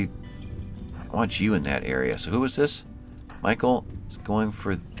 actually, I want you in that area. So who is this? Michael is going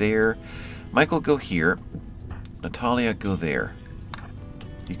for there. Michael, go here. Natalia, go there.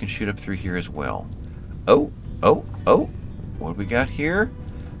 You can shoot up through here as well. Oh, oh, oh. What do we got here?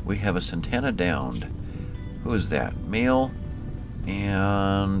 We have a Santana downed. Who is that? Male.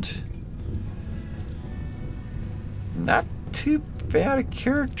 And not too bad a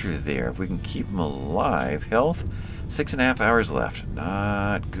character there. If we can keep him alive. Health, 6.5 hours left.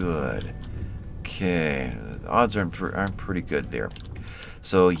 Not good. Okay. The odds aren't pretty good there.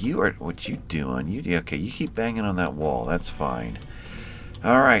 So you are, what you doing? Okay, you keep banging on that wall. That's fine.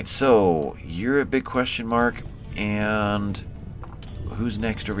 Alright, so you're a big question mark. And who's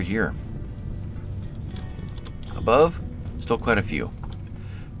next over here? Above? Still quite a few.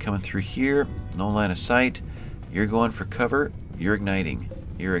 Coming through here. No line of sight. You're going for cover. You're igniting.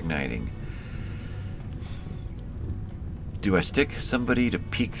 You're igniting. Do I stick somebody to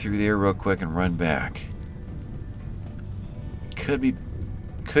peek through there real quick and run back? Could be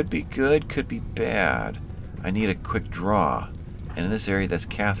good, could be bad. I need a quick draw. And in this area, that's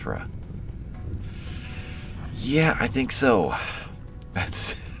Cathra. Yeah, I think so.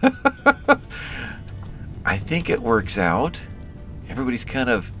 That's I think it works out. Everybody's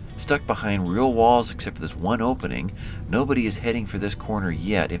kind of stuck behind real walls except for this one opening. Nobody is heading for this corner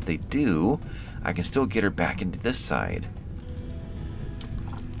yet. If they do, I can still get her back into this side.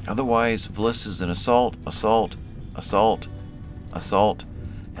 Otherwise, Vlissa's an assault, assault, assault, assault,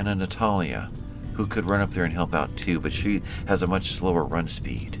 and a Natalia, who could run up there and help out too, but she has a much slower run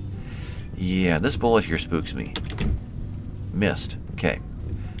speed. Yeah, this bullet here spooks me. Missed. Okay.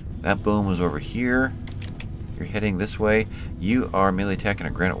 That boom was over here. You're heading this way. You are melee attacking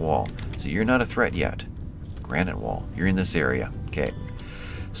a granite wall. So you're not a threat yet. Granite wall. You're in this area. Okay.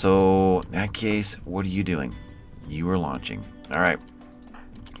 So, in that case, what are you doing? You are launching. Alright.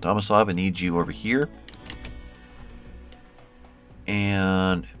 Tomislav, I need you over here.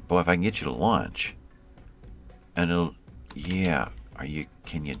 And, boy, if I can get you to launch. And it'll, yeah.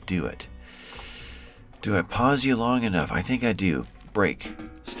 Can you do it? Do I pause you long enough? I think I do. Break.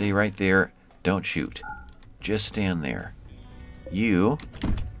 Stay right there. Don't shoot. Just stand there. You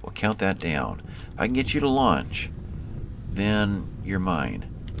will count that down. If I can get you to launch, then you're mine.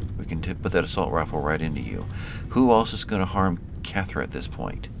 We can put that assault rifle right into you. Who else is going to harm Cathra at this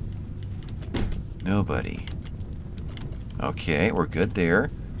point? Nobody. Okay, we're good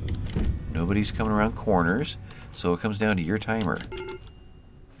there. Nobody's coming around corners. So it comes down to your timer.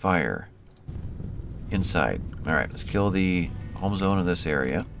 Fire. Inside. Alright, let's kill the home zone in this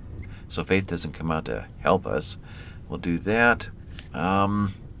area. So Faith doesn't come out to help us. We'll do that.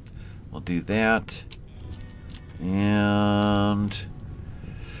 We'll do that. And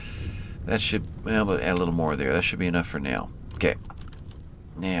that should, well, but add a little more there. That should be enough for now. Okay.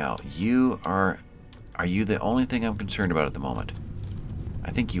 Now, are you the only thing I'm concerned about at the moment?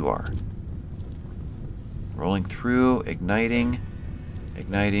 I think you are. Rolling through, igniting,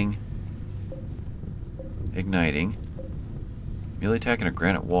 igniting, igniting. Melee attacking a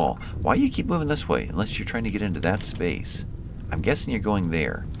granite wall. Why do you keep moving this way? Unless you're trying to get into that space. I'm guessing you're going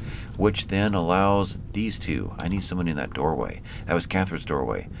there. Which then allows these two. I need someone in that doorway. That was Catherine's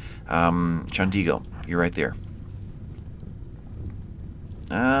doorway. Shantigo, you're right there.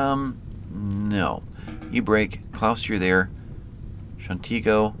 No. You break. Klaus, you're there.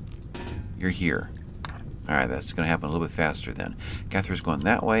 Shantigo, you're here. Alright, that's going to happen a little bit faster then. Catherine's going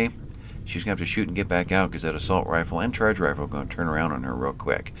that way. She's going to have to shoot and get back out because that assault rifle and charge rifle are going to turn around on her real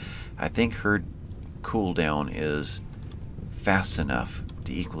quick. I think her cooldown is fast enough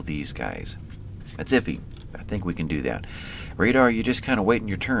to equal these guys. That's iffy. I think we can do that. Radar, you're just kind of waiting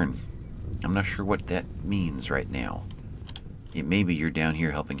your turn. I'm not sure what that means right now. Maybe you're down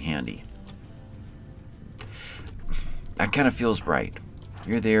here helping Handy. That kind of feels right.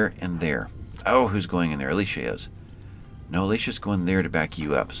 You're there and there. Oh, who's going in there? Alicia is. No, Alicia's going there to back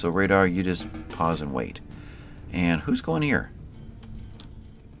you up. So, Radar, you just pause and wait. And who's going here?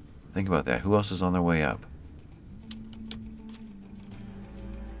 Think about that. Who else is on their way up?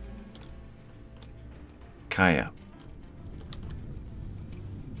 Kaya.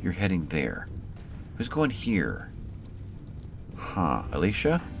 You're heading there. Who's going here? Huh.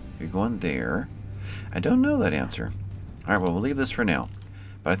 Alicia? You're going there. I don't know that answer. Alright, well, we'll leave this for now.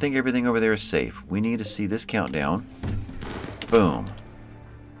 But I think everything over there is safe. We need to see this countdown. Boom.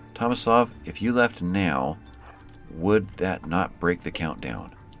 Tomislav, if you left now, would that not break the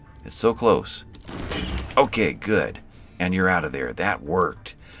countdown? It's so close. Okay, good. And you're out of there. That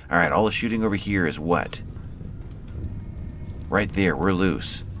worked. Alright, all the shooting over here is what? Right there. We're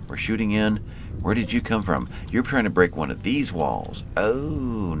loose. We're shooting in. Where did you come from? You're trying to break one of these walls.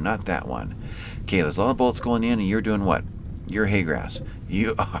 Oh, not that one. Okay, there's a lot of bullets going in, and you're doing what? You're hay grass.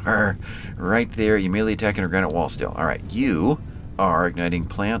 You are right there. You're merely attacking a granite wall still. Alright, you are igniting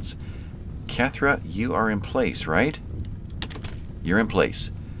plants. Cathra, you are in place, right? You're in place.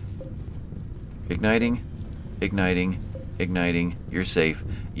 Igniting, igniting, igniting. You're safe.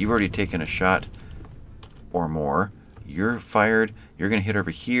 You've already taken a shot or more. You're fired. You're going to hit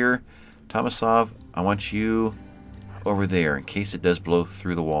over here. Tomasov, I want you over there in case it does blow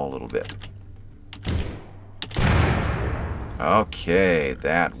through the wall a little bit. Okay,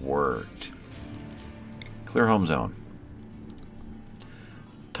 that worked. Clear home zone.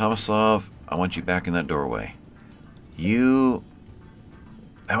 Tomasov, I want you back in that doorway. You...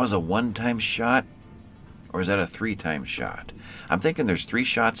 That was a one-time shot? Or is that a three-time shot? I'm thinking there's 3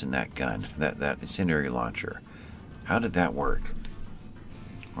 shots in that gun, that incendiary launcher. How did that work?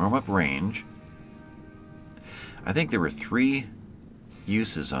 Warm up range. I think there were 3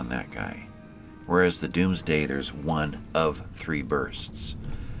 uses on that guy. Whereas the Doomsday, there's 1 of 3 bursts.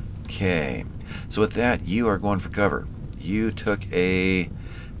 Okay. So with that, you are going for cover. You took a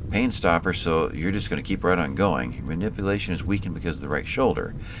pain stopper, so you're just going to keep right on going. Your manipulation is weakened because of the right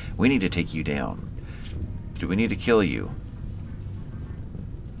shoulder. We need to take you down. Do we need to kill you?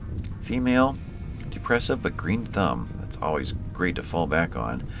 Female, depressive, but green thumb. That's always great to fall back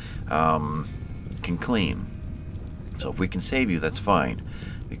on. Can clean. So if we can save you, that's fine.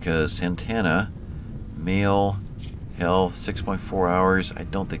 Because Santana, male, health, 6.4 hours. I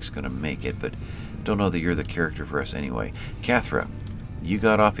don't think it's going to make it, but don't know that you're the character for us anyway. Cathra, you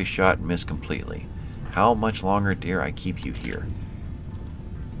got off a shot and missed completely. How much longer dare I keep you here?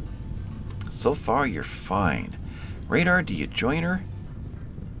 So far, you're fine. Radar, do you join her?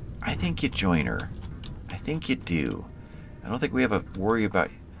 I think you join her. I think you do. I don't think we have a worry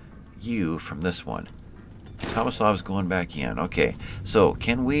about you from this one. Tomasov's going back in. Okay, so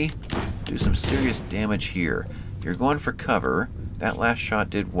can we do some serious damage here? You're going for cover. That last shot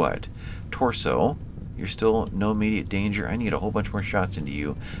did what? Torso. You're still no immediate danger. I need a whole bunch more shots into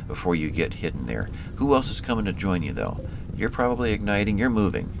you before you get hit in there. Who else is coming to join you, though? You're probably igniting. You're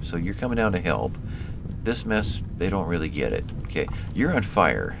moving, so you're coming down to help. This mess, they don't really get it. Okay, you're on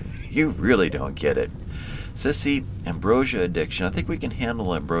fire. You really don't get it. Sissy, ambrosia addiction. I think we can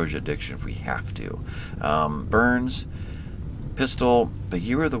handle ambrosia addiction if we have to. Burns, pistol, but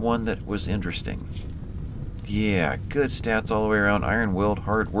you were the one that was interesting. Yeah, good stats all the way around. Iron-willed,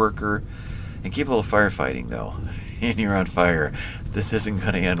 hard worker, and capable of firefighting, though. And you're on fire. This isn't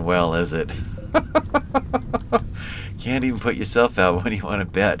going to end well, is it? Can't even put yourself out. What do you want to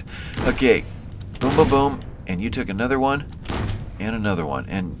bet? Okay, boom, boom, boom, and you took another one. And another one,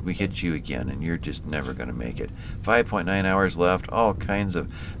 and we hit you again, and you're just never going to make it. 5.9 hours left, all kinds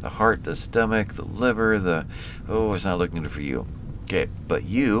of the heart, the stomach, the liver, the... Oh, it's not looking good for you. Okay, but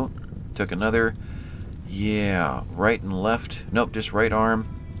you took another... Yeah, right and left. Nope, just right arm,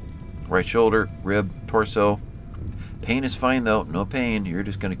 right shoulder, rib, torso. Pain is fine, though. No pain. You're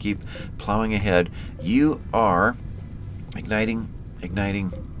just going to keep plowing ahead. You are igniting,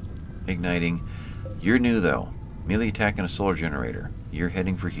 igniting, igniting. You're new, though. Melee attacking a solar generator. You're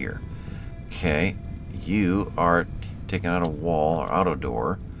heading for here. Okay. You are taking out a wall or auto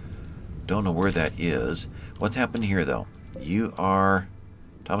door. Don't know where that is. What's happened here, though? You are...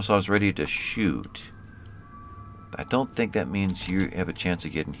 Tomasov's ready to shoot. I don't think that means you have a chance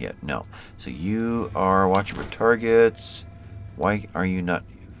of getting hit. No. So you are watching for targets. Why are you not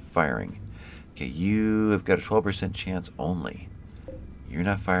firing? Okay, you have got a 12% chance only. You're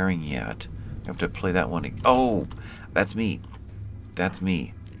not firing yet. I have to play that one. Oh, that's me. That's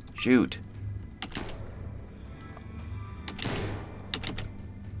me. Shoot.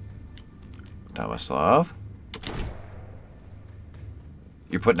 Tomasov.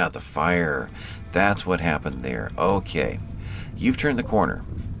 You're putting out the fire. That's what happened there. Okay. You've turned the corner.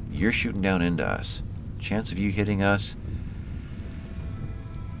 You're shooting down into us. Chance of you hitting us.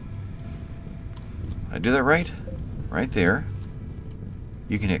 I do that right? Right there.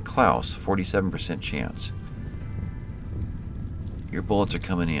 You can hit Klaus, 47% chance. Your bullets are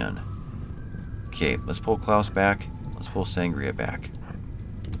coming in. Okay, let's pull Klaus back. Let's pull Sangria back.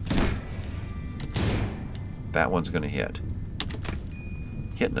 That one's going to hit.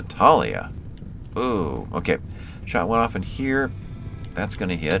 Hit Natalia. Ooh, okay. Shot one off in here. That's going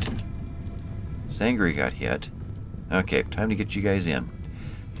to hit. Sangria got hit. Okay, time to get you guys in.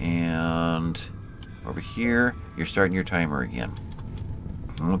 And over here, you're starting your timer again.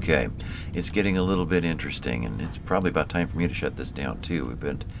 Okay, it's getting a little bit interesting, and it's probably about time for me to shut this down too. We've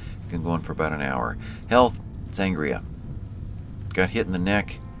been going for about an hour. Health, Sangria. Got hit in the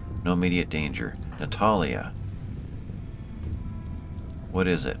neck, no immediate danger. Natalia. What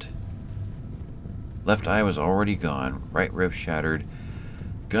is it? Left eye was already gone, right rib shattered,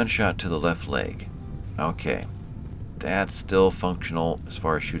 gunshot to the left leg. Okay, that's still functional as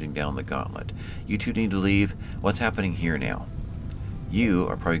far as shooting down the gauntlet. You two need to leave. What's happening here now? You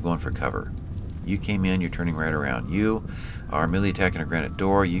are probably going for cover. You came in, you're turning right around. You are melee attacking a granite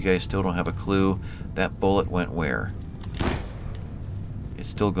door. You guys still don't have a clue. That bullet went where? It's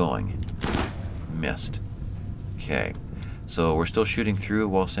still going. Missed. Okay. So we're still shooting through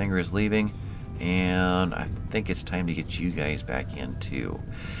while Sanger is leaving. And I think it's time to get you guys back in too.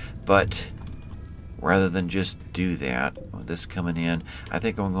 But rather than just do that, with this coming in, I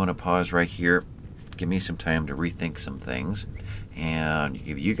think I'm going to pause right here. Give me some time to rethink some things. And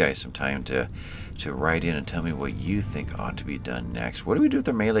give you guys some time to write in and tell me what you think ought to be done next. What do we do with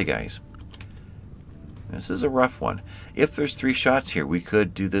the melee guys? This is a rough one. If there's 3 shots here, we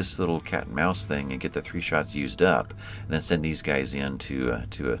could do this little cat and mouse thing and get the 3 shots used up, and then send these guys in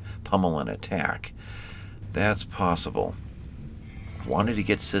to pummel and attack. That's possible. Wanted to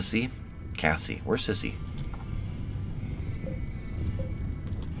get Sissy. Cassie. Where's Sissy?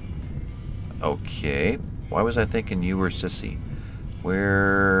 Okay. Why was I thinking you were Sissy?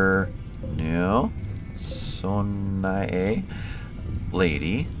 Where? No. Sonae.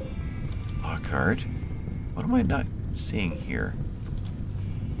 Lady. Lockhart. What am I not seeing here?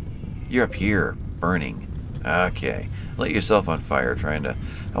 You're up here, burning. Okay. Light yourself on fire, trying to...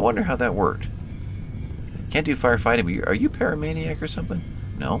 I wonder how that worked. Can't do firefighting, but are you paramaniac or something?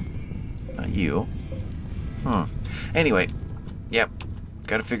 No. Not you. Anyway. Yep.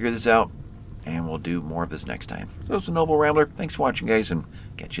 Gotta figure this out. And we'll do more of this next time. So it's a Noble Rambler. Thanks for watching, guys, and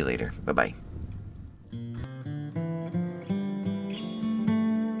catch you later. Bye-bye.